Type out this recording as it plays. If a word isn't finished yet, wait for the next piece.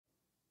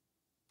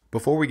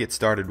Before we get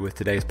started with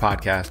today's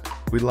podcast,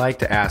 we'd like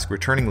to ask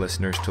returning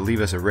listeners to leave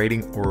us a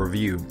rating or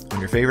review on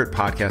your favorite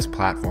podcast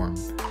platform,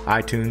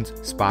 iTunes,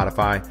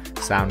 Spotify,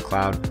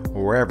 SoundCloud,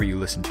 or wherever you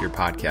listen to your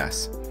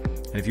podcasts.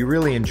 And if you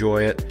really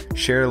enjoy it,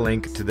 share a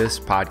link to this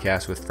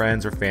podcast with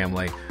friends or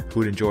family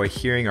who would enjoy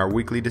hearing our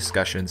weekly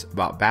discussions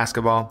about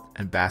basketball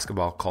and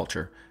basketball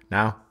culture.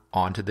 Now,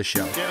 on to the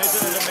show. Jim,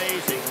 isn't it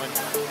amazing when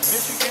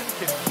Michigan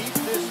can keep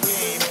this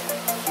game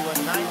to a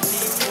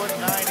 19-foot,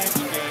 9-inch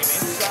game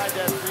inside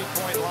that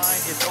three-point line?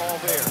 It's all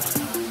theirs.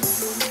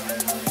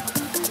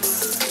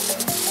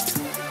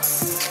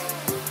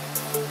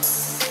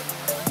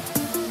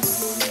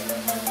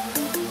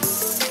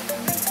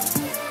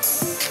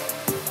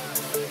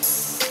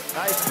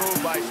 Nice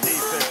move by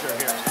Steve Fisher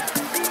here.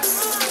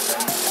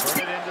 Turn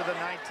it into the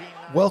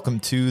 19-9. Welcome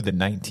to the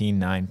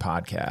 19-9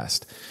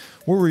 podcast.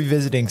 We're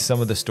revisiting some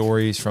of the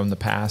stories from the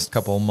past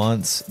couple of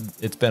months.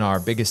 It's been our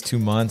biggest 2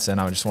 months, and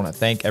I just want to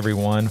thank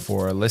everyone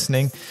for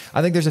listening.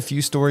 I think there's a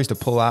few stories to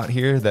pull out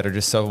here that are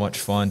just so much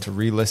fun to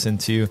re-listen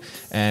to,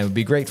 and it would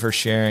be great for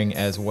sharing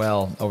as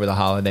well over the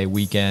holiday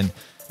weekend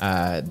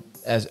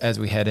as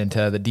we head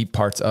into the deep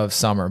parts of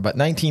summer. But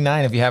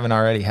 19-9, if you haven't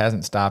already,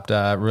 hasn't stopped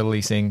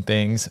releasing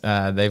things.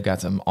 They've got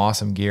some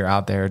awesome gear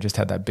out there. Just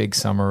had that big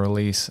summer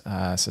release,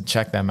 so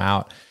check them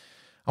out.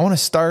 I want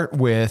to start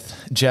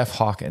with Jeff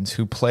Hawkins,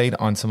 who played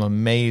on some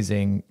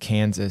amazing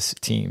Kansas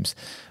teams.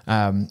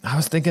 I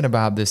was thinking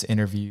about this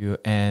interview,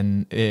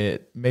 and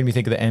it made me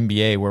think of the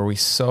NBA, where we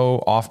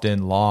so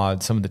often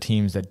laud some of the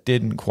teams that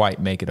didn't quite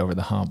make it over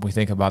the hump. We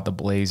think about the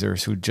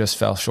Blazers, who just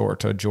fell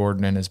short to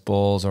Jordan and his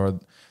Bulls, or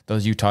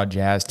those Utah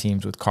Jazz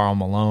teams with Karl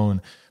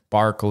Malone,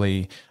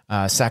 Barkley,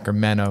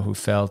 Sacramento, who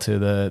fell to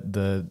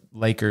the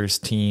Lakers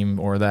team,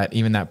 or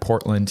that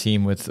Portland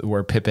team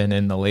where Pippen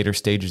in the later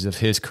stages of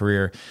his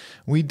career.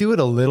 We do it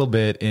a little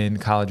bit in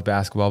college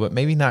basketball, but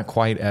maybe not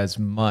quite as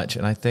much.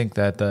 And I think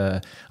that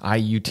the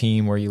IU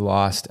team where you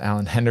lost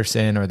Allen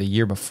Henderson, or the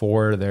year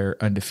before, their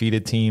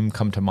undefeated team,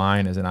 come to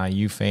mind as an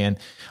IU fan.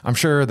 I'm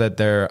sure that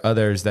there are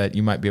others that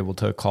you might be able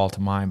to call to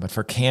mind, but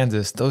for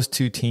Kansas, those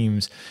two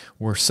teams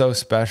were so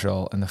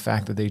special. And the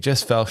fact that they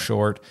just fell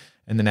short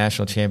in the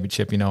national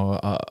championship,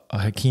 a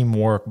Hakeem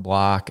Warwick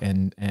block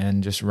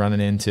and just running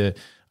into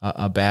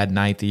a bad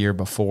night the year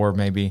before,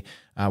 maybe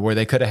where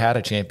they could have had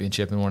a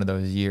championship in one of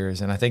those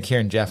years. And I think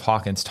hearing Jeff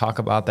Hawkins talk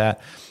about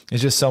that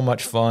is just so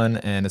much fun,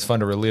 and it's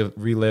fun to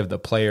relive the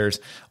players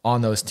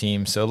on those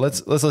teams. So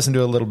let's listen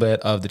to a little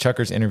bit of the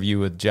Chuckers interview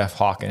with Jeff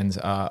Hawkins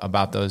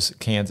about those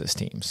Kansas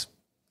teams.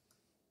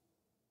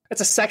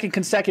 It's a second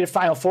consecutive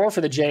Final Four for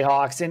the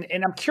Jayhawks.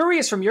 And I'm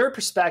curious, from your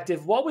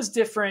perspective, what was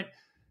different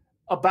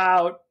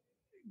about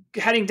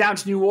heading down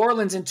to New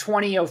Orleans in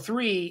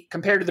 2003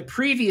 compared to the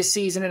previous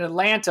season in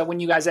Atlanta, when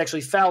you guys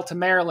actually fell to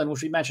Maryland,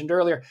 which we mentioned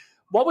earlier?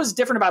 What was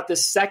different about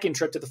this second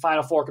trip to the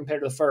Final Four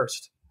compared to the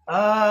first?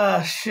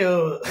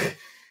 Shoot.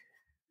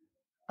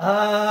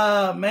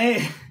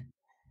 Man.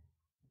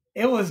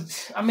 It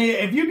was,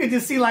 if you could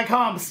just see like how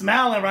I'm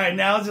smiling right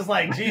now, it's just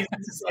like, geez,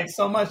 it's just like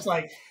so much,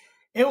 like,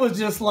 it was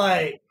just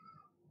like,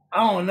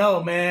 I don't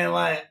know, man,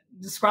 like,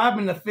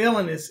 describing the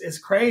feeling is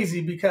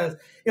crazy, because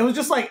it was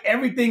just like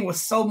everything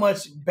was so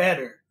much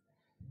better.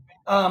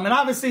 And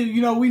obviously,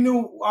 we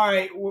knew, all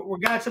right, we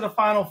got to the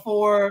Final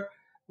Four.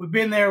 We've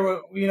been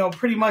there,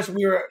 pretty much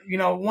we were,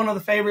 one of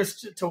the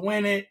favorites to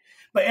win it.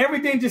 But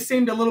everything just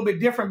seemed a little bit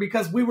different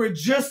because we were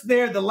just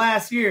there the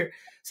last year.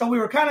 So we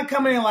were kind of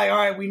coming in like, all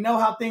right, we know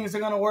how things are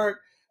going to work.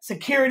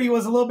 Security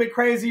was a little bit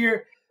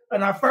crazier.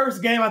 In our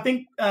first game, I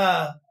think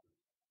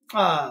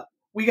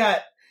we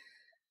got,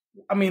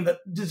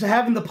 just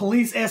having the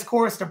police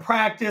escorts to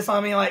practice.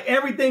 Like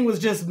everything was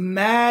just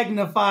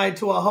magnified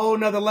to a whole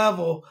nother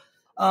level.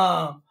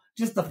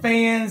 Just the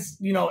fans,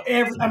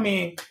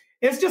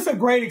 it's just a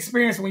great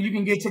experience when you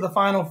can get to the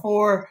Final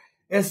Four.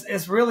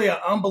 It's really an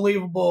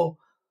unbelievable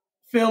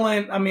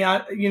feeling.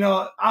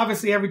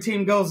 Obviously every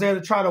team goes there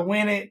to try to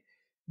win it,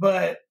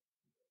 but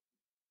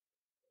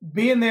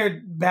being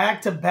there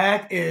back to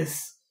back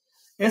it's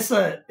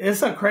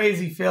a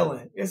crazy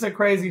feeling. It's a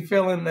crazy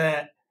feeling,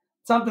 that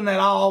something that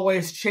I'll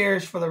always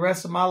cherish for the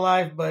rest of my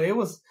life. But it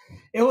was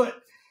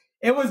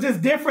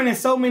just different in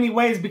so many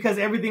ways, because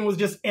everything was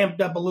just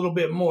amped up a little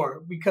bit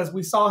more, because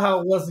we saw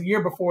how it was the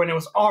year before and it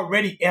was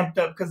already amped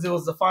up because it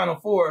was the Final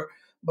Four,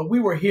 but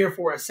we were here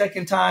for a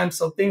second time.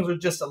 So things were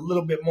just a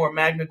little bit more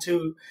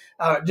magnitude,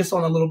 just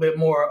on a little bit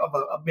more of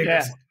a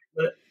bigger scale.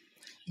 But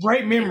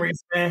great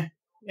memories, man.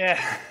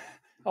 Yeah.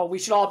 Oh, we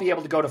should all be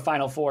able to go to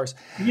Final Fours.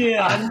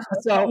 Yeah.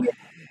 So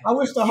I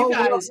wish the whole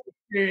world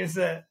experienced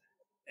that.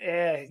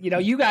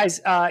 You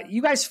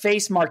guys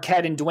faced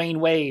Marquette and Dwayne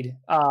Wade.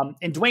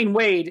 And Dwayne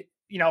Wade,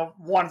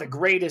 one of the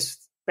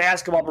greatest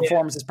basketball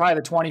performances, probably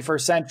the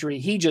 21st century.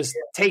 He just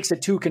takes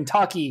it to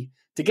Kentucky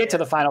to get to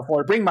the Final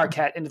Four, bring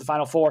Marquette into the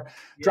Final Four,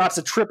 drops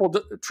a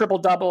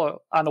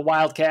triple-double on the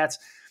Wildcats.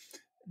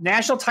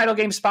 National title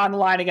game spot on the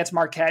line against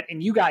Marquette,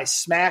 and you guys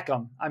smack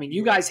them.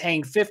 You guys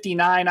hang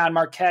 59 on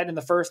Marquette in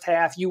the first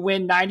half. You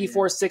win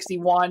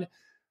 94-61.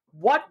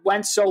 What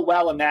went so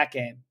well in that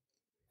game?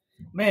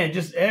 Man,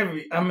 just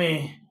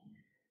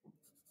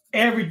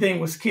everything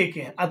was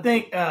kicking. I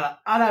think I'd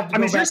have to. I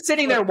mean, you're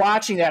sitting there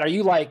watching that. Are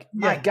you like,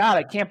 my Yeah. God,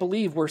 I can't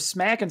believe we're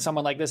smacking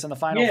someone like this in the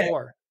Final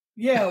Four?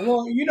 Yeah.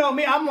 Well, you know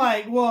me. I'm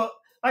like, well,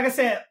 like I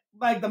said,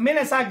 like the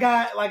minutes I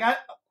got, like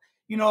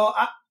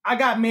I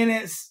got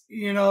minutes.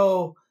 You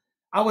know,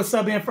 I would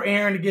sub in for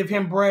Aaron to give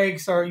him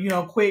breaks or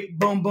quick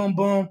boom, boom,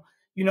 boom.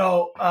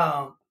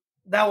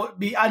 That would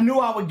be. I knew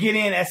I would get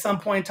in at some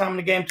point in time in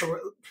the game to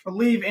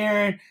relieve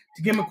Aaron,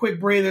 to give him a quick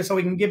breather so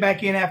he can get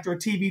back in after a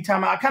TV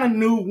timeout. I kind of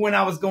knew when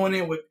I was going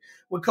in with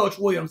Coach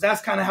Williams.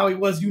 That's kind of how he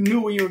was. You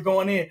knew when you were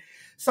going in.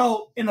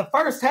 So in the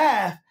first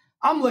half,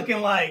 I'm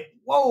looking like,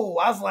 whoa.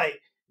 I was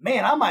like,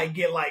 man, I might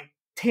get like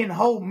 10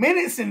 whole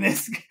minutes in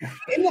this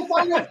in the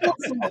Final Four.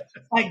 So,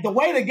 like the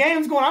way the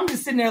game's going, I'm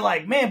just sitting there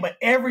like, man, but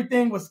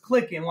everything was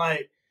clicking.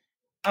 Like,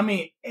 I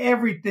mean,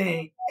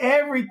 everything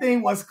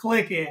was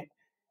clicking.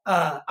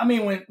 I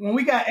mean, when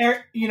we got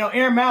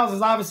Aaron Miles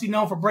is obviously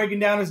known for breaking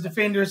down his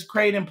defenders,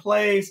 creating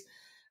plays.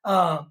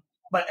 But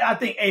I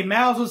think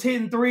Miles was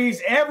hitting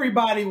threes.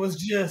 Everybody was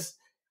just,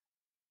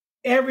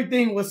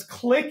 everything was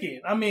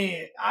clicking. I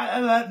mean,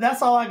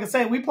 that's all I can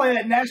say. We played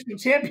that national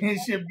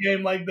championship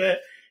game like that.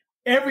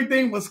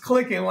 Everything was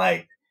clicking.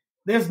 Like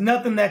there's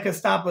nothing that could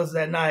stop us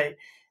that night.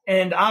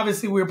 And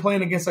obviously we were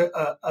playing against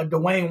a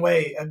Dwayne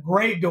Wade, a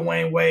great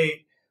Dwayne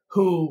Wade,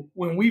 who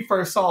when we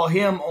first saw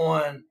him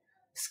on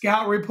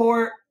Scout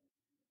Report,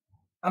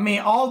 I mean,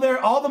 all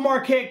the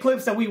Marquette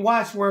clips that we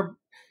watched were,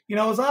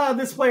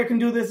 this player can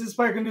do this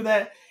player can do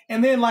that.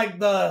 And then like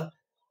the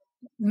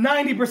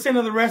 90%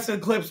 of the rest of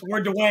the clips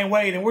were Dwayne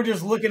Wade. And we're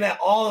just looking at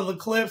all of the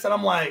clips. And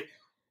I'm like,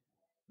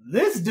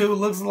 this dude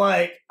looks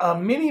like a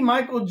mini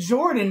Michael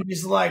Jordan,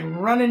 just like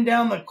running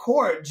down the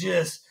court,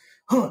 just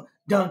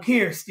dunk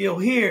here, steal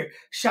here,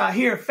 shot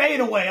here,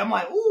 fade away. I'm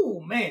like,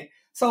 ooh, man.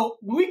 So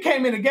we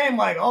came in the game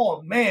like,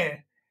 oh,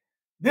 man,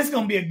 this is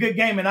going to be a good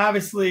game. And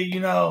obviously, we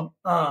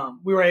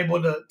were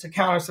able to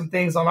counter some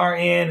things on our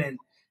end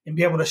and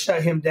be able to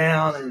shut him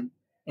down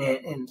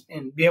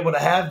and be able to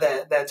have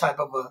that type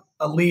of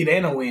a lead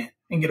and a win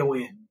and get a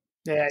win.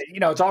 Yeah,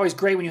 it's always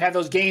great when you have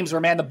those games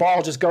where, man, the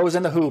ball just goes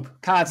in the hoop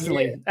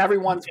constantly. Yeah.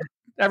 Everyone's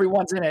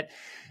in it.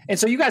 And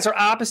so you guys are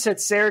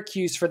opposite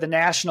Syracuse for the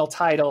national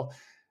title.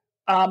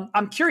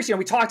 I'm curious,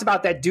 we talked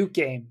about that Duke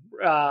game.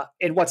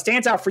 And what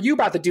stands out for you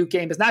about the Duke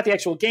game is not the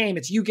actual game.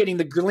 It's you getting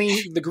the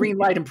green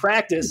light in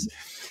practice.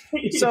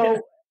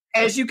 So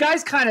as you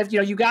guys kind of,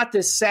 you got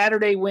this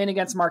Saturday win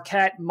against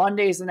Marquette,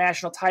 Monday is the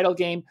national title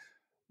game.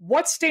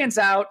 What stands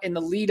out in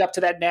the lead up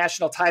to that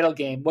national title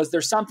game? Was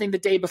there something the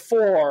day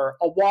before,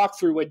 a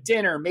walkthrough, a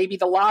dinner, maybe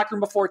the locker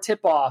room before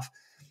tip-off?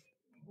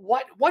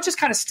 What just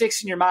kind of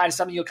sticks in your mind,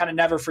 something you'll kind of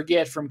never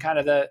forget from kind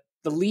of the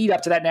lead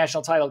up to that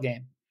national title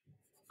game?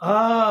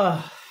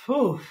 I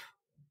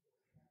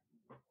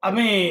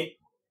mean,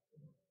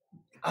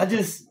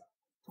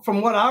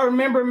 from what I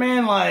remember,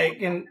 man,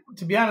 like, and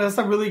to be honest,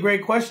 that's a really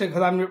great question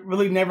because I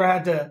really never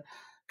had to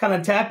kind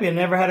of tap in,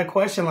 never had a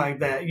question like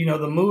that,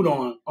 the mood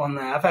on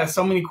that. I've had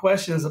so many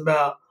questions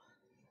about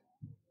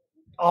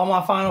all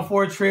my Final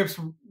Four trips.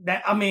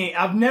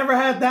 I've never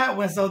had that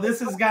one, so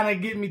this is kind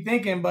of getting me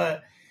thinking.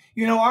 But,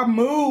 our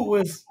mood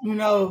was,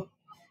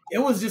 it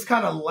was just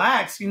kind of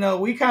lax.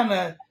 We kind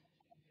of,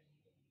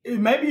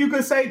 maybe you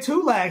could say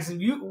too lax.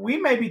 We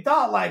maybe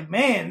thought like,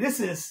 man, this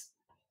is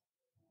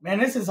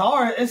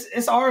ours.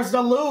 It's ours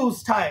to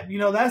lose type.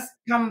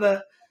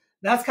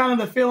 That's kind of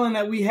the feeling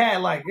that we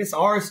had. Like it's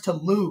ours to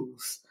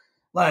lose.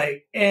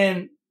 Like,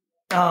 and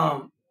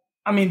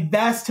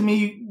that's to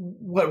me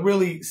what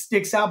really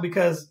sticks out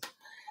because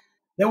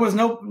there was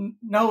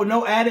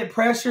no added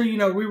pressure.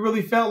 We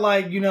really felt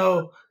like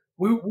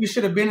we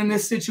should have been in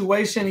this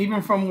situation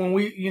even from when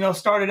we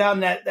started out in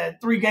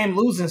that 3-game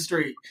losing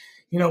streak.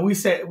 We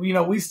said,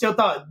 we still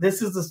thought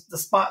this is the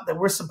spot that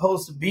we're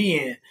supposed to be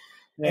in.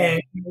 Yeah.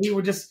 And we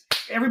were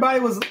everybody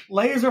was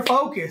laser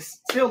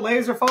focused,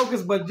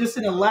 but just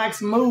in a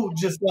lax mood,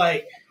 just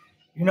like,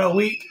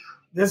 we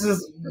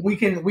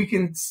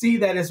can see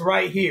that it's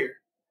right here.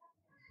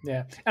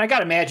 Yeah. And I got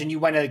to imagine you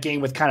went into the game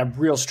with kind of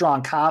real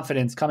strong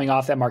confidence coming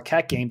off that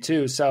Marquette game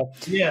too. So,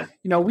 yeah,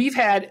 we've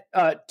had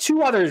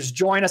 2 others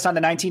join us on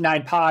the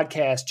 19-9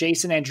 podcast,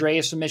 Jason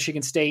Andreas from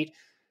Michigan State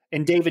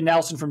and David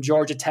Nelson from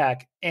Georgia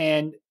Tech.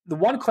 And the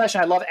one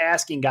question I love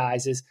asking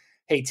guys is,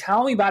 hey,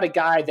 tell me about a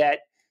guy that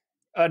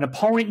an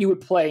opponent you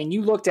would play and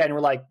you looked at and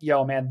were like,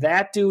 yo, man,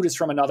 that dude is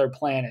from another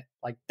planet.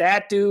 Like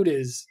that dude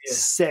is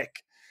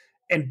sick.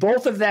 And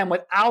both of them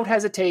without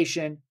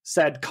hesitation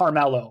said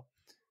Carmelo.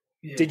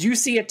 Yeah. Did you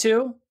see it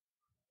too?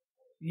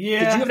 Yeah.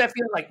 Did you have that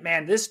feeling like,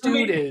 man, this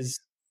dude is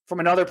from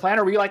another planet?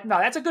 Or were you like, no,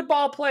 that's a good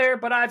ball player,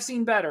 but I've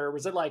seen better? Or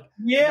was it like,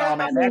 no,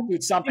 man, that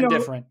dude's something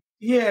different?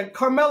 Yeah,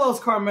 Carmelo's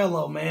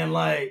Carmelo, man.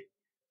 Like,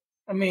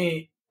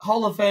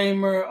 Hall of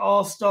Famer,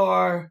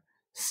 All-Star,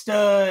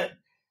 stud.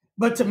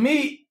 But to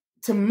me,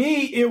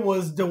 it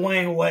was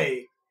Dwayne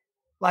Wade.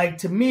 Like,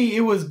 to me,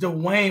 it was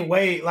Dwayne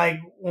Wade. Like,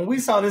 when we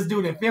saw this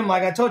dude in film,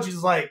 like I told you,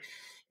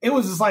 it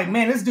was just like,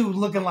 man, this dude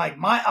looking like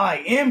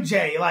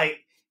MJ. Like,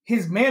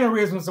 his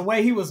mannerisms, the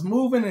way he was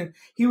moving, and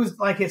he was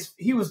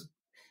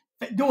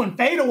doing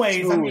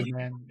fadeaways. Smooth, I mean,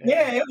 man.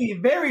 yeah, it was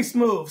very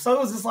smooth. So it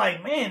was just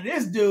like, man,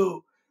 this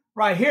dude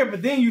right here.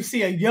 But then you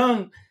see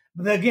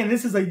but again,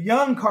 this is a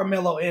young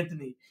Carmelo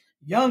Anthony,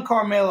 young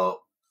Carmelo,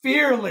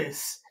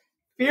 fearless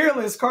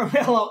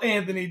Carmelo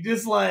Anthony.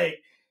 Just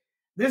like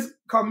this,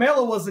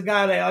 Carmelo was the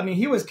guy that, I mean,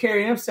 he was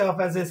carrying himself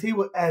as if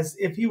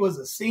he was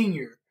a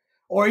senior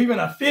or even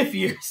a fifth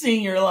year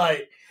senior.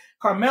 Like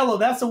Carmelo,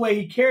 that's the way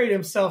he carried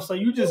himself. So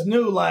you just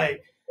knew,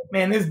 like,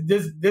 man,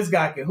 this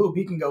guy can hoop.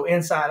 He can go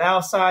inside,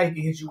 outside. He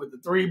can hit you with the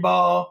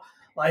 3-ball.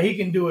 Like, he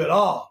can do it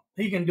all.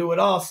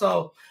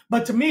 So,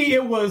 but to me,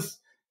 it was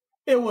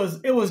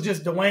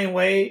just Dwayne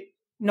Wade.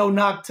 No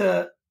knock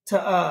to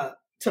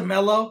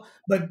Melo,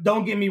 but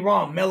don't get me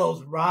wrong,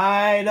 Melo's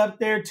right up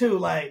there too.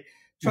 Like,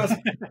 trust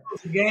me,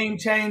 it's a game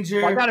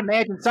changer. Well, I gotta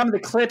imagine some of the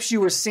clips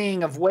you were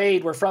seeing of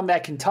Wade were from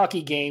that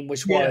Kentucky game,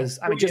 which was,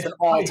 I mean, just an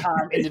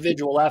all-time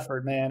individual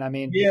effort, man. I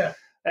mean,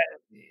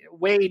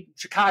 Wade,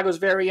 Chicago's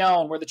very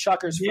own, where the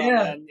Chuckers from.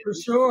 Man. For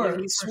sure.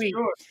 He's sweet.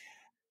 Sure.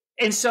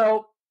 And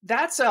so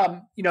that's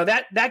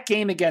that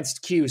game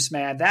against Cuse,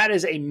 man, that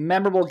is a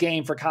memorable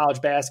game for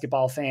college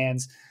basketball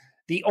fans.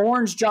 The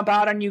Orange jump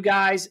out on you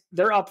guys.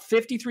 They're up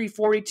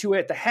 53-42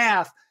 at the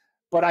half.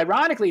 But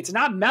ironically, it's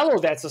not Melo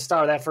that's the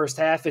star of that first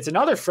half. It's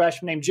another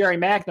freshman named Jerry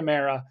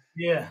McNamara.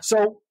 Yeah.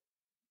 So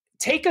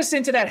take us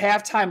into that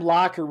halftime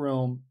locker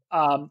room.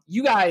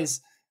 You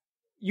guys,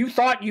 you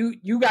thought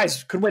you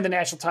guys could win the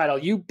national title.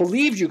 You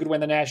believed you could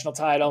win the national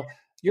title.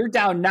 You're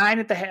down 11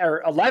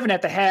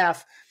 at the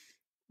half.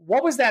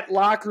 What was that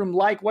locker room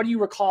like? What do you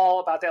recall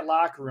about that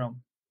locker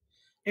room?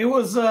 It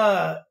was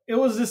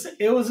just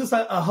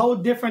a whole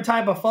different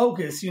type of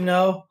focus, you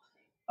know.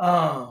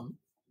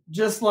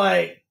 Just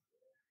like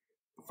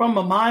from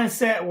a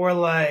mindset where,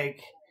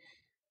 like,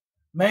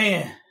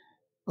 man,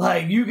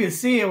 like, you can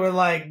see it. We're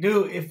like,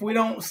 dude, if we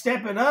don't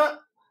step it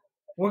up,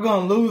 we're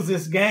gonna lose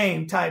this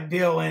game type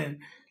deal, and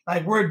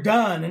like, we're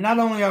done. And not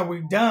only are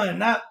we done,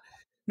 not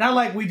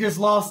like we just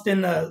lost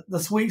in the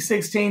Sweet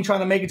 16,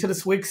 trying to make it to the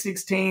Sweet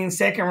 16,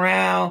 second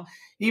round,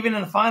 even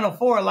in the Final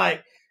Four.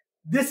 Like,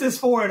 this is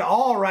for it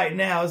all right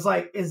now. It's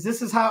like, is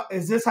this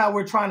how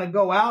we're trying to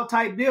go out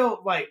type deal?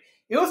 Like,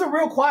 it was a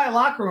real quiet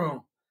locker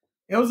room.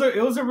 It was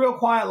a real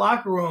quiet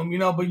locker room, you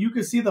know, but you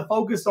could see the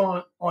focus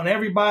on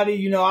everybody.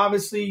 You know,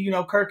 obviously, you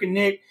know, Kirk and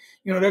Nick,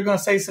 you know, they're going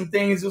to say some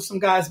things. There's some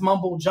guys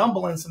mumble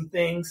jumbling some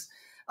things.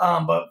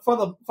 But for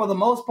the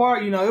most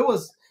part, you know, it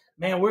was,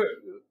 man,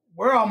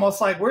 we're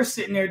almost like we're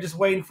sitting there just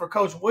waiting for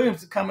Coach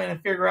Williams to come in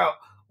and figure out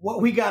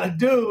what we got to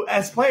do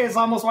as players.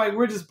 Almost like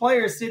we're just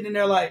players sitting in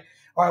there like,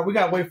 all right, we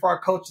got to wait for our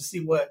coach to see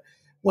what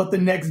the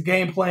next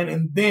game plan,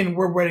 and then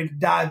we're ready to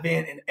dive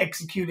in and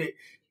execute it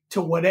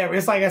to whatever.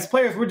 It's like, as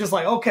players, we're just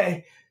like,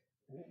 okay,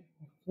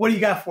 what do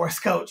you got for us,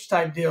 coach,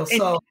 type deal.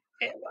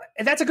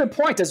 And that's a good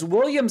point. Does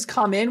Williams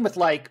come in with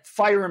like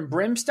fire and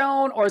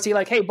brimstone, or is he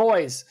like, hey,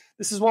 boys,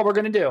 this is what we're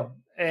going to do?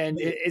 And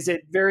is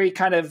it very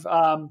kind of,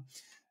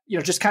 you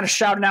know, just kind of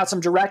shouting out some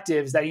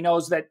directives that he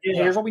knows that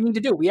here's what we need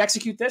to do. We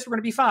execute this, we're going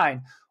to be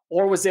fine.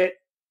 Or was it,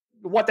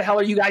 what the hell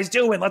are you guys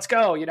doing? Let's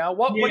go. You know,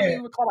 what do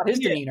you recall about his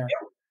demeanor?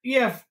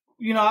 Yeah.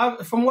 You know,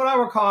 from what I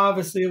recall,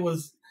 obviously it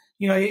was,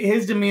 you know,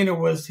 his demeanor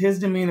was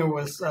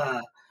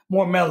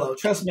more mellow.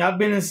 Trust me, I've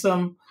been in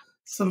some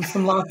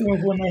locker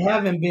rooms when they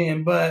haven't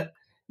been, but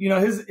you know,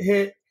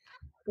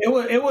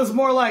 it was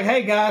more like,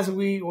 hey guys,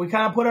 we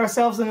kind of put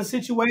ourselves in a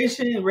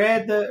situation,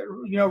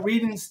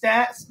 reading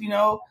stats, you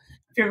know,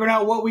 figuring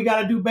out what we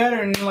got to do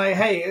better, and like,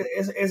 hey,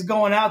 it's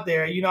going out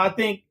there. You know, I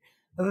think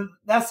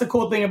that's the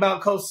cool thing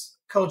about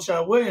Coach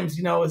Williams,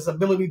 you know, his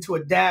ability to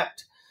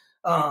adapt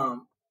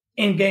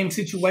in game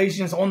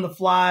situations on the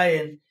fly,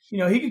 and you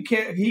know, he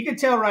could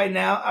tell right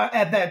now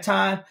at that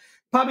time,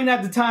 probably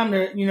not the time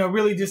to, you know,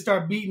 really just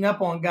start beating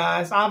up on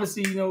guys.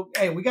 Obviously, you know,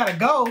 hey, we got to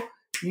go.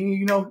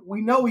 You know,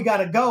 we got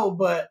to go,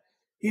 but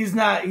he's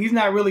not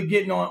really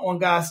getting on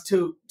guys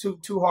too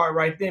hard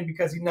right then,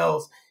 because he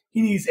knows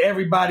he needs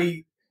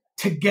everybody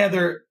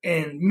together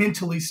and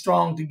mentally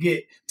strong to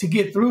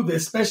get through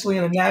this, especially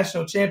in a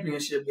national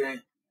championship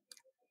game.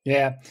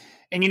 Yeah.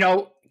 And, you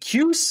know,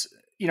 Cuse,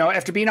 you know,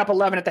 after being up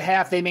 11 at the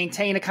half, they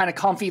maintain a kind of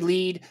comfy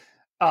lead.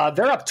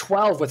 They're up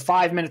 12 with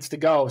 5 minutes to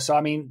go. So,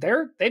 I mean,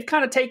 they've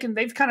kind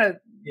of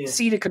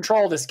ceded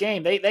control of this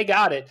game. They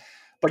got it.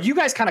 But you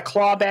guys kind of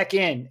claw back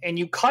in, and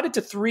you cut it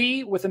to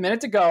 3 with a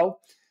minute to go.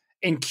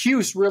 And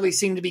Cuse really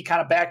seemed to be kind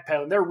of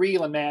backpedaling. They're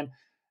reeling, man.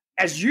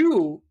 As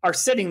you are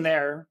sitting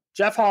there,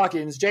 Jeff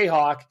Hawkins,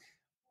 Jayhawk,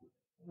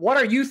 what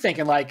are you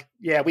thinking? Like,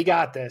 yeah, we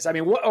got this. I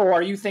mean, or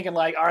are you thinking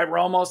like, all right, we're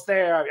almost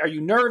there? Are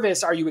you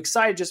nervous? Are you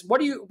excited? Just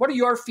what are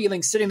your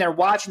feelings sitting there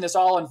watching this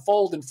all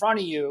unfold in front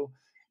of you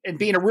and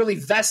being a really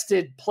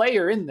vested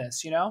player in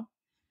this, you know?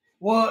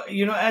 Well,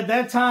 you know, at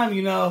that time,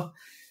 you know,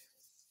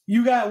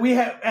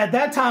 at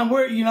that time,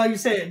 we're, you know, you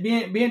said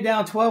being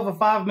down 12 or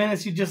 5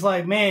 minutes, you're just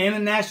like, man, in a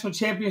national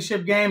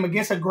championship game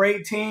against a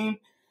great team.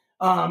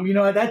 You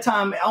know, at that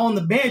time on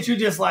the bench, you're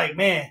just like,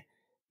 man,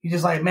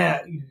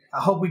 I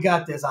hope we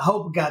got this. I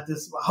hope we got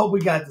this. I hope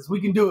we got this.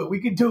 We can do it. We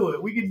can do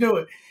it. We can do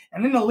it.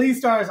 And then the lead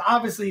starts,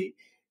 obviously,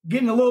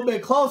 getting a little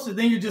bit closer,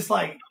 then you're just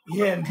like,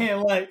 yeah,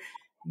 man, like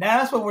now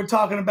that's what we're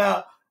talking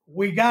about.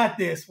 We got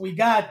this. We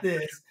got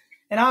this.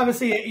 And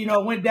obviously,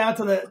 it went down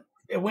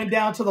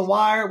to the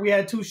wire. We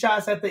had 2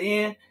 shots at the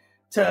end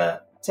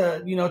to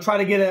try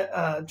to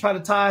get try to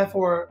tie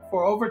for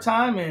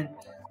overtime. And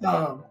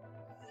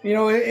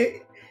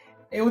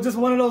it was just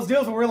one of those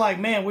deals where we're like,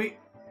 man,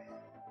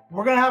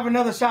 we're gonna have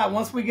another shot.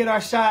 Once we get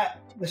our shot,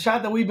 the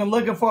shot that we've been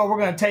looking for, we're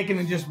gonna take it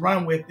and just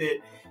run with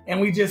it.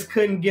 And we just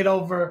couldn't get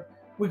over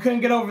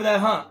that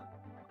hump.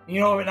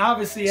 And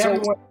obviously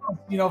everyone,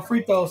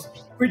 free throws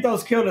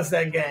killed us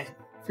that game.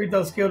 Free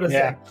throws killed us.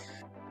 Yeah.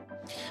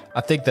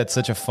 I think that's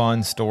such a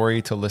fun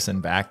story to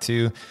listen back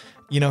to.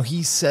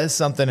 He says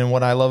something, and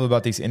what I love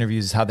about these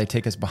interviews is how they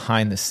take us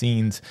behind the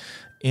scenes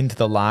into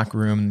the locker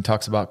room, and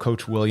talks about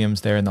Coach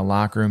Williams there in the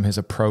locker room, his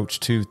approach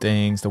to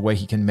things, the way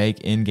he can make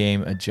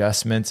in-game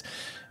adjustments.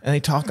 And they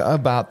talk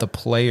about the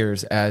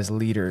players as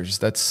leaders.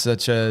 That's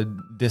such a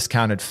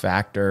discounted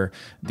factor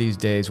these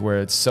days, where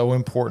it's so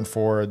important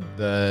for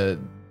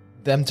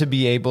them to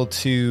be able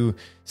to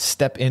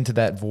step into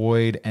that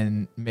void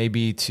and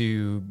maybe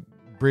to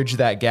bridge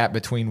that gap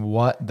between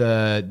what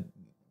the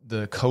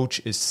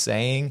coach is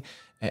saying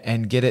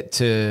and get it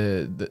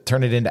to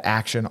turn it into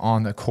action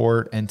on the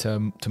court, and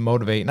to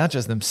motivate not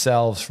just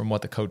themselves from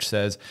what the coach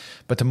says,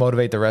 but to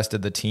motivate the rest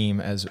of the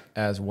team as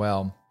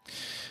well.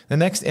 The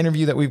next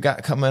interview that we've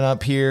got coming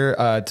up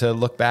here to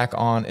look back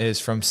on is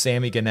from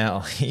Sammy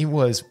Gunnell.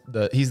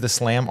 He's the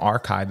Slam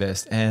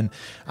archivist, and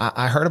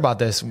I heard about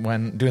this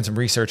when doing some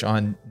research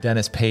on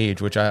Dennis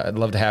Page, which I'd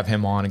love to have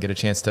him on and get a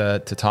chance to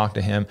talk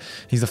to him.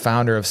 He's the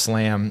founder of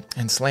Slam,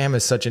 and Slam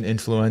is such an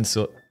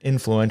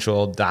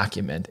influential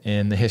document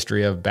in the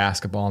history of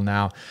basketball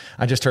now.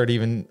 I just heard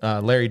even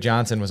Larry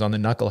Johnson was on the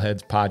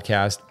Knuckleheads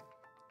podcast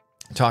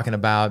talking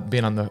about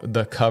being on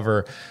the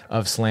cover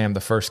of Slam, the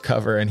first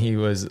cover, and he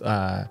was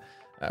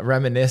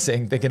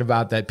reminiscing, thinking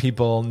about that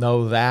people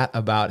know that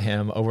about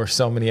him over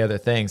so many other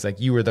things.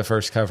 Like, you were the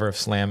first cover of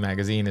Slam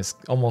magazine is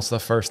almost the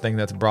first thing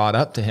that's brought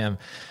up to him.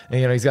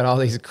 And, he's got all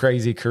these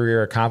crazy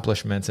career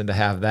accomplishments, and to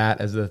have that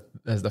as the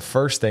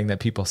first thing that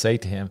people say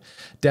to him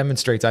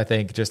demonstrates, I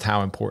think, just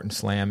how important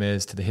Slam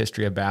is to the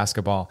history of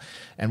basketball.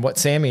 And what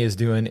Sammy is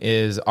doing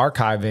is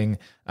archiving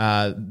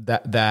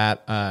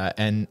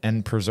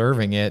and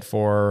preserving it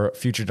for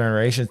future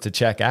generations to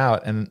check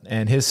out.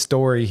 And his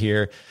story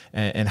here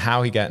and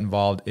how he got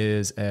involved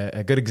is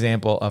a good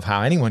example of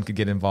how anyone could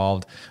get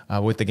involved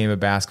with the game of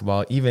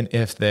basketball, even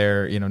if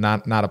they're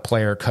not a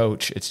player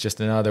coach. It's just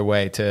another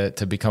way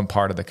to become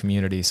part of the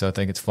community. So I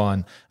think it's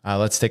fun.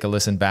 Let's take a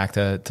listen back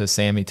to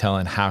Sammy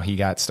telling how he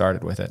got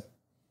started with it.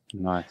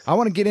 Nice. I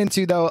want to get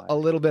into, though, a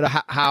little bit of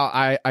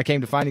how I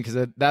came to find you,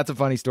 because that's a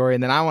funny story.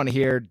 And then I want to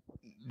hear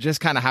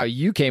just kind of how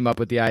you came up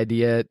with the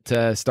idea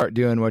to start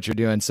doing what you're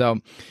doing. So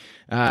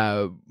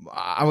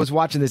I was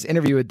watching this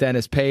interview with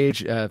Dennis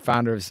Page,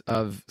 founder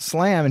of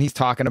Slam, and he's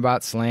talking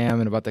about Slam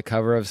and about the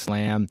cover of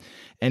Slam.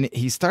 And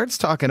he starts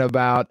talking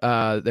about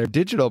their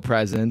digital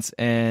presence,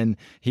 and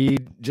he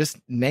just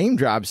name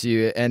drops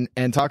you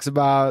and talks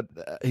about,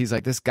 he's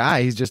like, this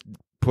guy, he's just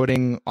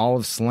putting all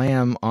of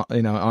Slam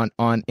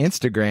on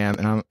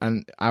Instagram.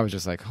 And I was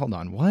just like, hold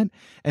on, what?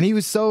 And he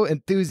was so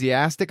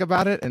enthusiastic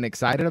about it and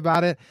excited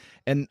about it.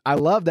 And I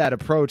love that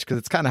approach, because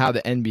it's kind of how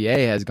the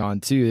NBA has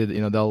gone too.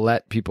 They'll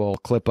let people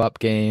clip up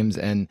games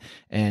and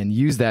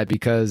use that,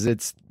 because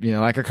it's,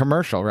 like a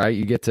commercial, right?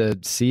 You get to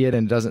see it,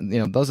 and it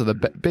doesn't, those are the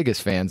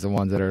biggest fans, the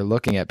ones that are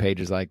looking at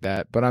pages like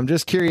that. But I'm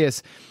just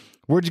curious,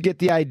 where'd you get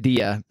the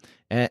idea?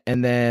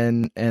 And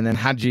then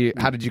how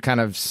did you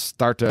kind of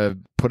start to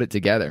put it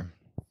together?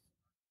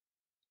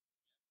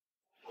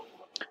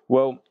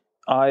 Well,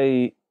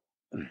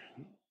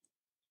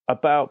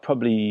 about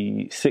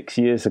probably 6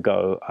 years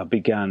ago, I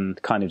began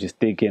kind of just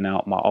digging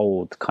out my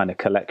old kind of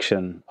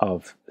collection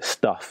of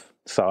stuff.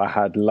 So I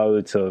had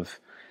loads of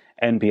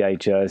NBA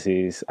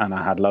jerseys, and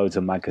I had loads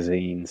of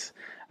magazines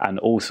and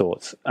all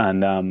sorts.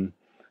 And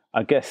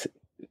I guess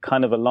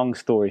kind of a long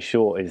story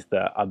short is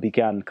that I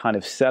began kind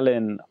of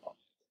selling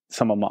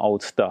some of my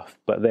old stuff,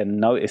 but then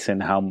noticing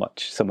how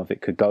much some of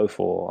it could go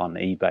for on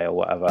eBay or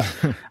whatever.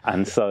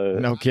 And so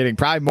no kidding,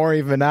 probably more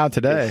even now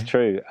today. It's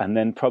true. And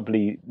then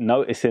probably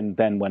noticing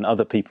then when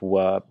other people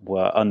were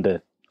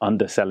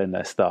underselling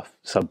their stuff,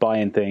 so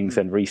buying things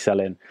and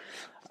reselling.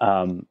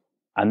 And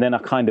then I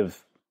started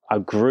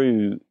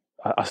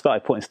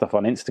putting stuff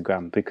on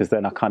Instagram, because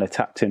then I kind of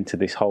tapped into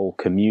this whole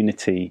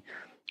community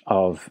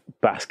of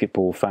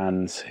basketball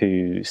fans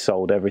who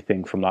sold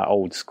everything from like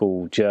old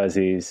school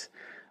jerseys,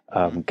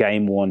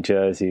 game worn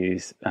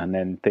jerseys, and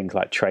then things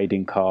like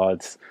trading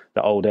cards,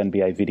 the old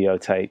NBA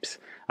videotapes.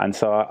 And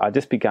so I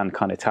just began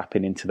kind of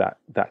tapping into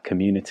that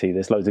community.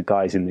 There's loads of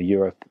guys in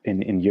Europe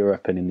and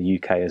in the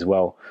UK as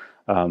well,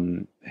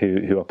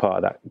 who are part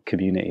of that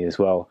community as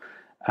well.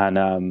 And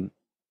I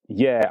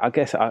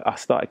guess I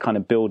started kind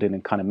of building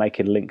and kind of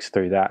making links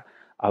through that.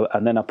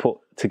 And then I put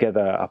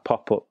together a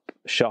pop-up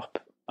shop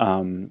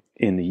in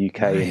the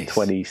UK in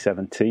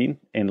 2017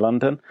 in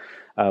London,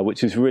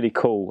 which was really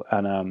cool.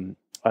 And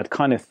I'd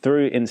kind of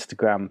through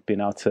Instagram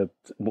been able to,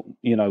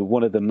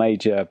 one of the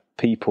major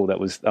people that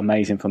was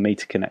amazing for me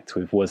to connect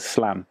with was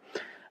Slam.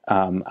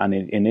 And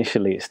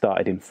initially it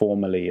started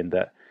informally in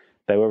that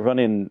they were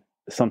running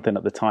something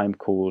at the time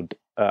called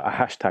a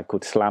hashtag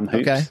called Slam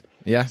Hoops. Okay.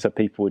 Yeah. So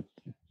people would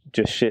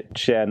just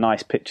share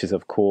nice pictures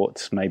of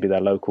courts, maybe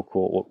their local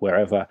court or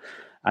wherever,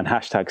 and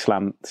hashtag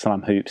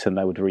Slam Hoops, and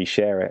they would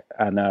reshare it.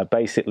 And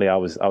basically I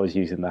was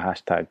using the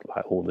hashtag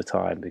like all the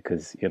time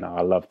because,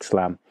 I loved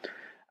Slam.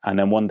 And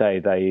then one day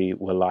they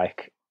were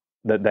like,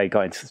 that they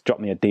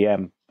dropped me a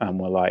DM and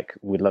were like,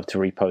 we'd love to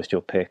repost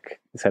your pic,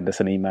 send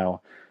us an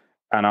email.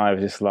 And I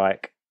was just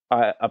like,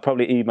 I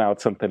probably emailed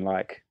something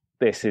like,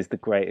 this is the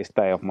greatest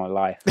day of my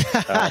life.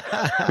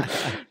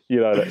 That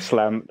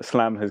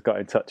Slam has got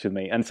in touch with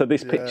me. And so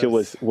this picture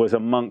was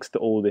amongst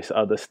all this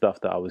other stuff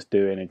that I was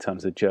doing in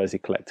terms of jersey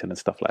collecting and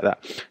stuff like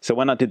that. So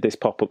when I did this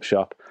pop-up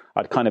shop,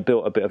 I'd kind of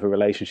built a bit of a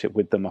relationship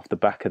with them off the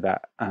back of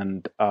that.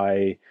 And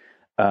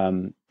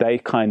they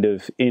kind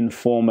of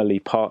informally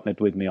partnered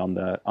with me on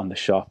the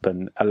shop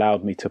and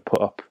allowed me to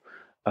put up,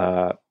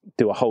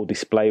 do a whole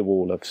display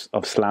wall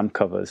of Slam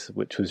covers,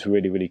 which was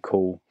really, really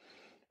cool.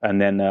 And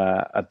then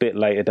a bit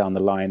later down the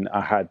line,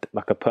 I had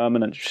like a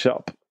permanent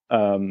shop,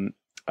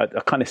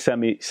 a kind of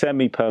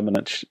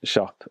semi-permanent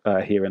shop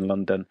here in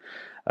London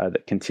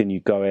that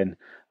continued going.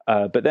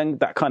 But then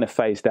that kind of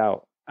phased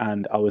out.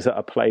 And I was at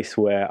a place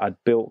where I'd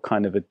built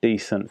kind of a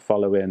decent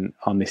following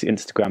on this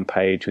Instagram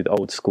page with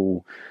old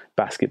school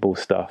basketball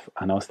stuff.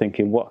 And I was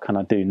thinking, what can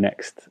I do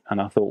next?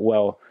 And I thought,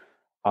 well,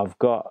 I've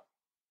got...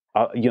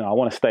 I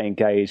want to stay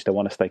engaged. I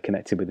want to stay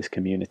connected with this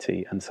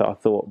community. And so I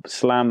thought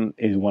Slam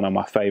is one of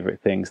my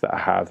favorite things that I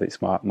have. It's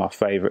my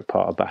favorite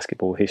part of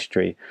basketball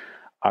history.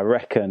 I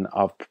reckon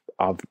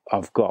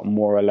I've got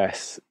more or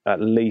less at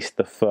least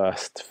the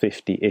first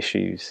 50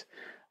 issues,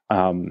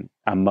 and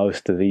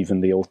most of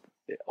even the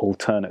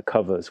alternate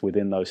covers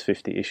within those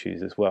 50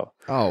 issues as well.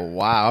 Oh,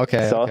 wow.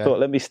 Okay. So I thought,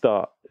 let me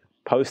start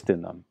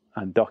posting them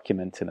and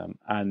documenting them.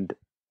 And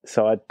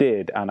so I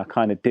did, and I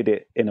kind of did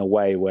it in a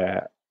way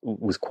where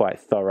was quite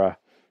thorough,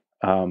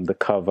 the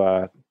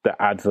cover,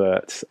 the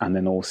adverts, and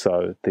then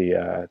also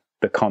the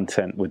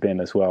content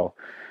within as well.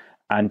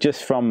 And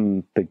just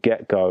from the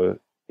get-go,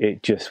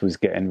 it just was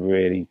getting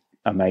really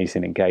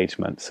amazing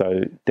engagement.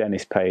 So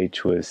Dennis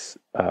Page was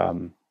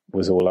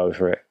all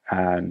over it,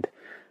 and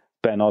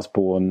Ben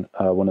Osborne,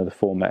 one of the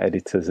former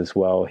editors as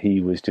well,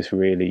 he was just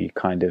really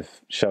kind of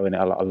showing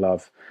it a lot of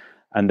love.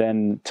 And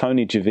then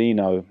Tony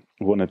Givino,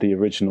 one of the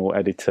original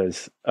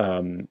editors,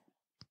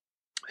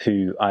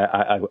 who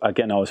I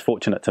was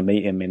fortunate to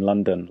meet him in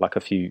London like a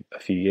few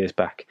years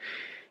back.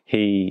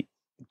 He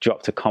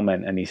dropped a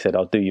comment and he said,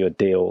 "I'll do you a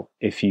deal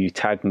if you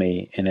tag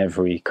me in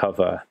every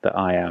cover that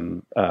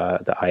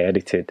that I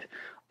edited.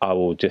 I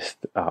will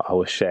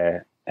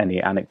share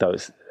any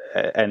anecdotes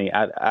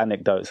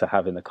I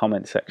have in the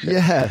comment section."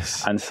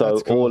 Yes, and so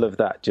cool. All of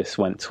that just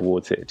went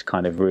towards it,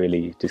 kind of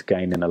really just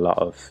gaining a lot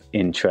of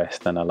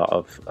interest and a lot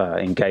of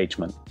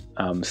engagement.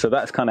 So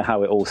that's kind of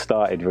how it all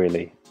started,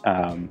 really.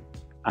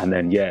 And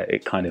then,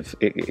 it kind of,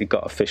 it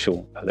got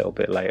official a little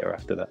bit later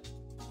after that.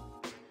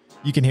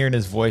 You can hear in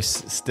his voice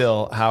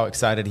still how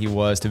excited he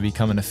was to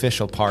become an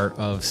official part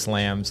of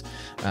Slam's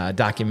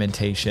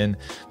documentation.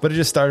 But it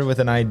just started with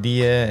an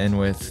idea and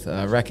with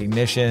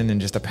recognition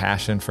and just a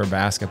passion for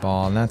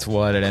basketball. And that's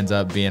what it ends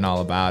up being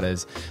all about,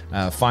 is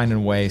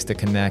finding ways to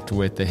connect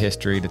with the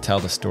history, to tell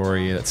the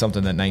story. That's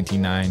something that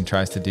 19.9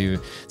 tries to do.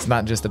 It's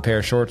not just a pair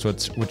of shorts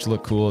which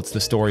look cool. It's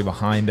the story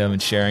behind them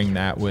and sharing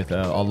that with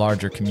a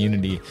larger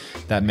community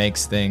that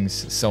makes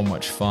things so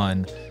much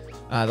fun.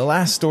 The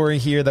last story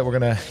here that we're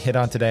going to hit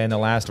on today, and the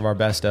last of our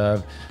best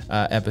of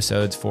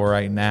episodes for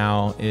right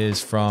now,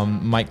 is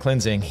from Mike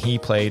Klinzing. He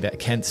played at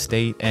Kent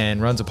State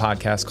and runs a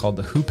podcast called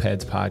the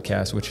Hoopheads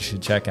Podcast, which you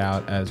should check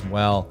out as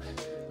well.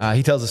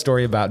 He tells a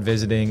story about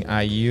visiting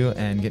IU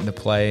and getting to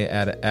play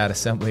at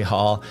Assembly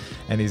Hall.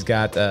 And he's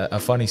got a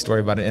funny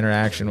story about an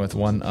interaction with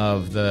one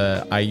of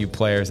the IU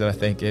players that I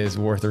think is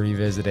worth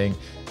revisiting.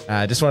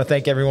 Just want to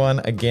thank everyone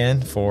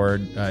again for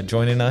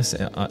joining us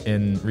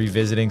in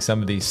revisiting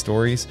some of these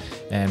stories,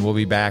 and we'll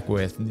be back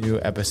with new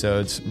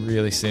episodes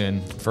really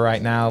soon. For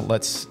right now,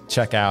 let's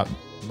check out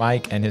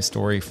Mike and his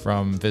story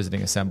from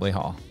visiting Assembly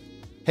Hall.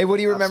 Hey, what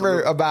do you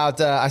remember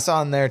about, I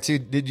saw in there too,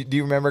 do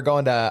you remember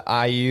going to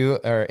IU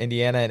or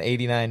Indiana in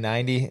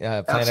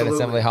 89-90, playing at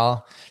Assembly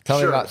Hall? Tell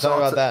me about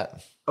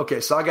that.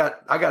 Okay, so I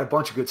got a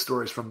bunch of good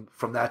stories from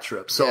that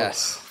trip. So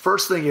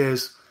First thing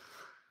is,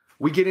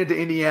 we get into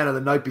Indiana the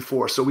night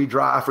before, so we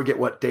drive. I forget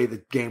what day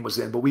the game was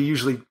in, but we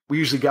usually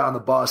got on the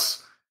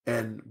bus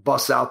and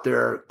bus out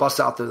there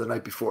the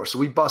night before. So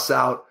we bus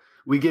out.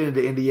 We get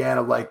into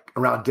Indiana like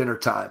around dinner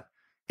time.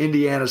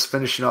 Indiana's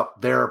finishing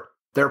up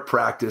their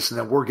practice, and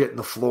then we're getting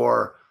the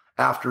floor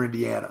after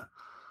Indiana.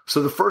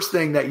 So the first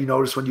thing that you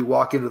notice when you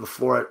walk into the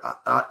floor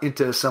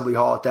into Assembly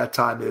Hall at that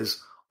time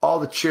is all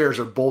the chairs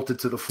are bolted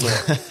to the floor.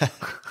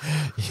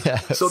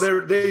 Yes. So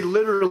they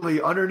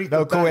literally underneath. No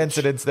the bench,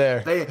 coincidence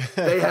there.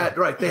 They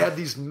had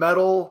these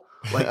metal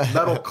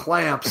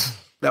clamps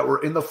that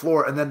were in the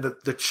floor, and then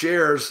the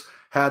chairs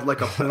had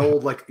like an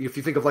old, like if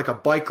you think of like a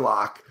bike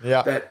lock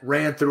that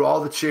ran through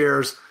all the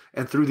chairs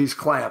and through these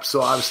clamps.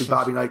 So obviously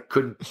Bobby Knight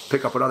couldn't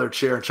pick up another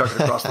chair and chuck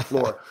it across the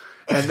floor.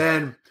 And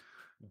then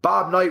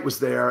Bob Knight was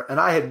there, and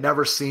I had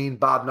never seen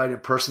Bob Knight in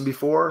person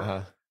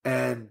before.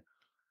 And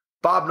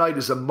Bob Knight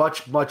is a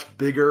much, much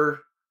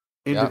bigger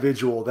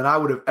individual than I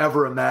would have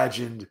ever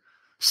imagined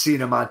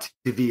seeing him on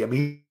TV. I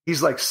mean,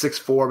 he's like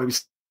 6'4", maybe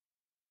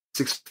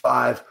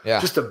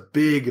 6'5", just a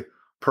big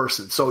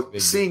person. So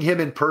seeing him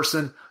in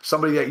person,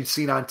 somebody that you'd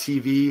seen on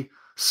TV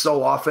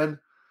so often,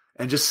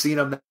 and just seeing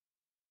him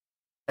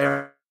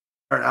there,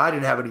 and I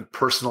didn't have any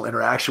personal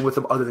interaction with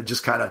him other than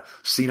just kind of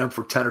seeing him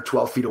for 10 or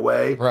 12 feet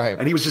away. Right.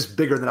 And he was just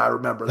bigger than I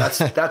remember. That's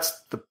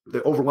the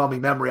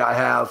overwhelming memory I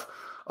have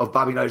of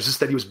Bobby Knight, is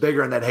just that he was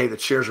bigger, and that, hey, the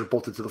chairs are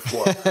bolted to the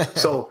floor.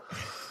 So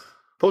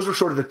those were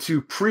sort of the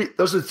two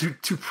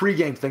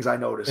pregame things I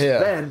noticed.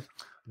 Then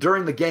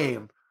during the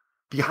game,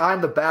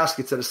 behind the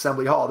baskets at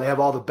Assembly Hall, they have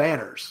all the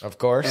banners. Of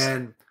course.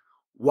 And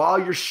while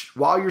you're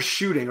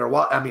shooting,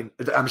 I'm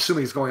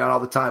assuming it's going on all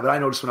the time, but I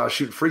noticed when I was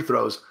shooting free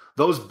throws,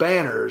 those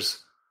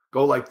banners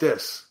go like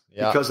this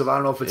because of, I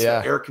don't know if it's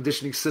the air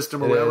conditioning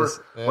system or whatever,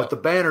 but the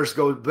banners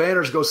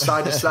go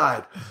side to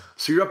side.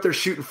 So you're up there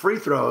shooting free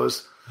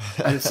throws,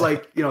 and it's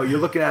like, you're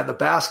looking at the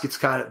baskets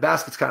kind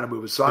of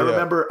moving. So I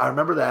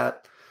remember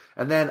that.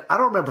 And then I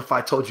don't remember if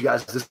I told you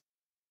guys this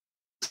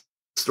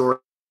story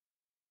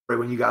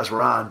when you guys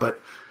were on,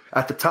 but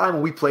at the time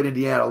when we played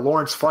Indiana,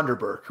 Lawrence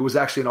Funderburk, who was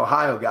actually an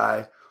Ohio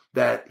guy,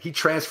 that he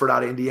transferred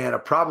out of Indiana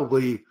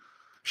probably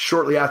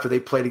shortly after they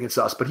played against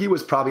us, but he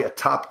was probably a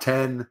top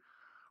 10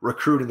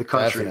 recruit in the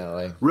country.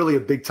 Definitely. Really a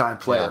big time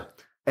player.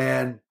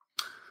 And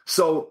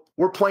so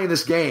we're playing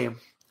this game,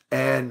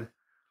 and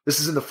this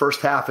is in the first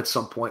half at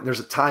some point, and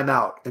there's a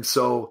timeout. And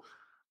so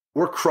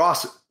we're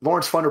crossing.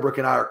 Lawrence Funderburk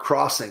and I are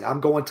crossing.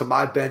 I'm going to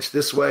my bench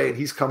this way, and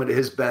he's coming to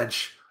his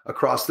bench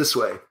across this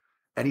way.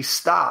 And he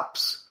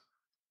stops,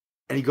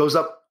 and he goes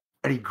up,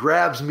 and he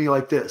grabs me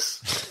like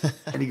this.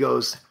 And he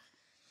goes,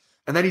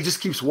 and then he just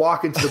keeps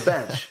walking to the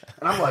bench.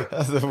 And I'm like,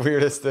 that's the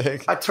weirdest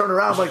thing. I turn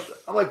around,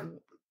 I'm like,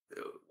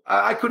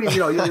 I couldn't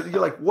even, you're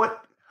like,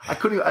 what?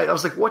 I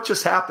was like, what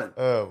just happened?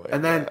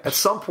 And then at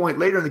some point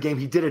later in the game,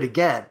 he did it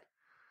again.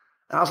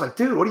 And I was like,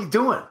 dude, what are you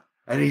doing?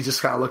 And he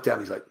just kind of looked at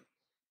me. He's like,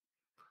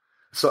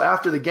 so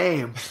after the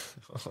game,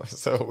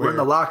 we're in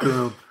the locker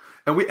room,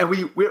 and we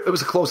it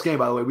was a close game,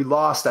 by the way. We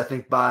lost, I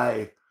think,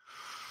 by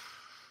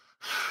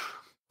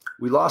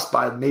maybe,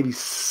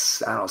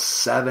 I don't know,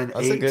 7,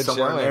 That's 8,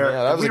 somewhere showing. in there.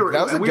 Yeah, that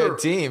was a good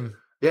team.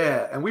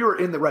 Yeah, and we were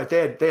in the right.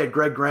 They had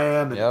Greg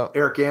Graham and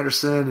Eric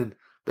Anderson, and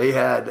they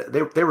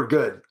were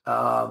good.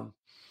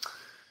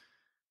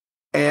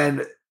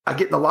 And I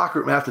get in the locker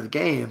room after the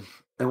game,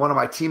 and one of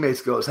my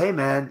teammates goes, "Hey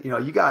man,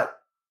 you got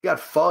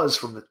fuzz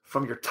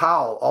from your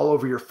towel all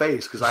over your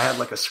face," because I had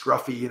like a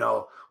scruffy,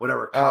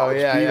 whatever college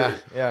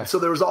beard. Yeah. So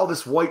there was all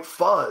this white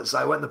fuzz.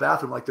 I went in the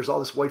bathroom, like there's all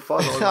this white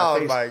fuzz all over my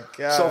face. Oh my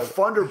god! So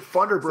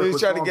Funderburk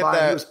was going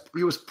by.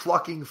 He was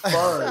plucking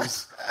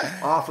fuzz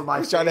off of my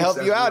face. He's trying to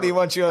help you out. He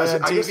wants you on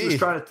TV. I guess he was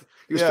trying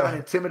to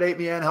intimidate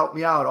me and help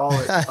me out all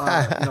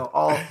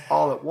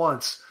at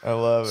once. I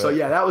love it. So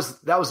yeah, that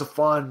was a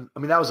fun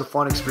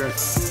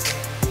experience.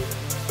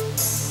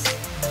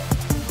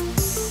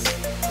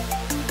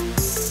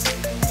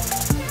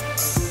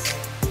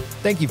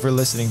 Thank you for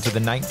listening to the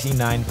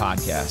 19-9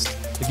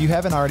 podcast. If you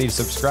haven't already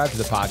subscribed to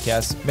the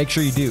podcast, make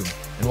sure you do.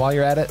 And while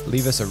you're at it,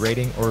 leave us a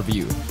rating or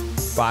review.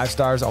 5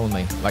 stars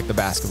only, like the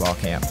basketball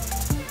camp.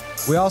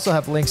 We also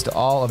have links to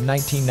all of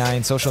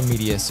 19-9 social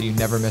media so you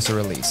never miss a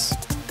release.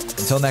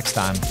 Until next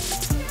time,